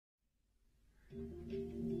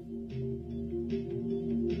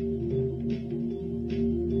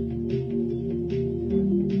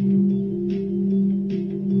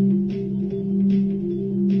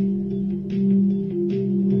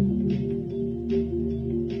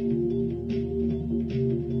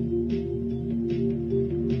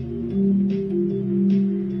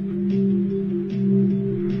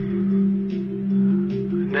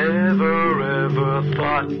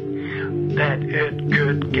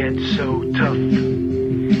get so tough.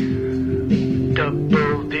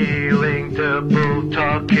 Double dealing, double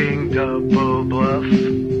talking, double bluff.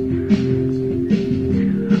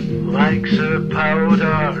 Likes a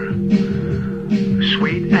powder,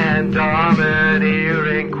 sweet and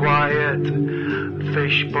domineering, quiet.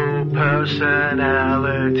 Fishbowl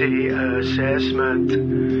personality assessment.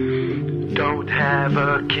 Don't have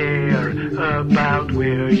a care about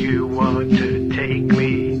where you want to take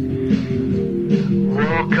me.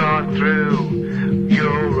 Walk on through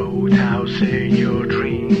your roadhouse in your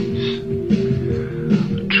dreams.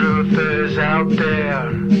 Truth is out there.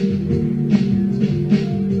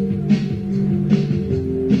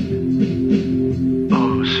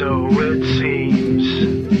 Oh, so it seems.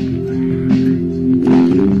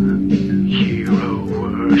 Hero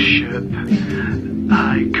worship,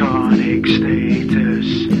 iconic status.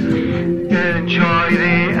 Enjoy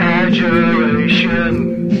the adjuration.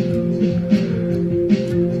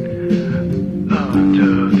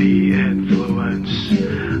 Under the influence,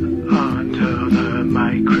 under the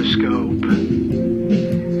microscope.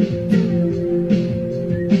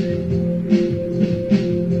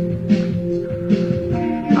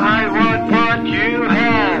 I want what you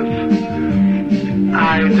have.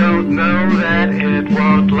 I don't know that it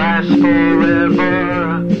won't last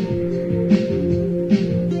forever.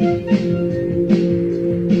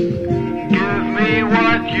 Give me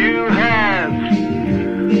what you have.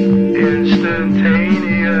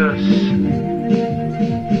 Instantaneous.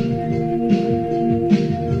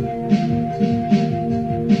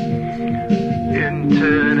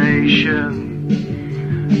 Intonation.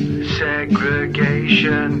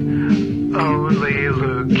 Segregation. Only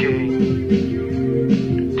looking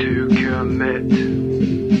to commit.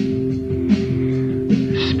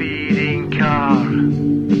 Speeding car.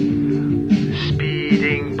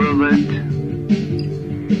 Speeding bullet.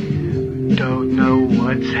 Don't know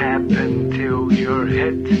what's happened till you're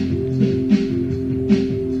hit.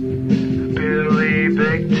 Billy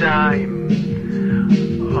big time.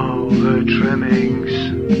 All the trimmings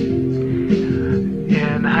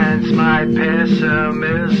enhance my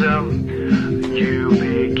pessimism.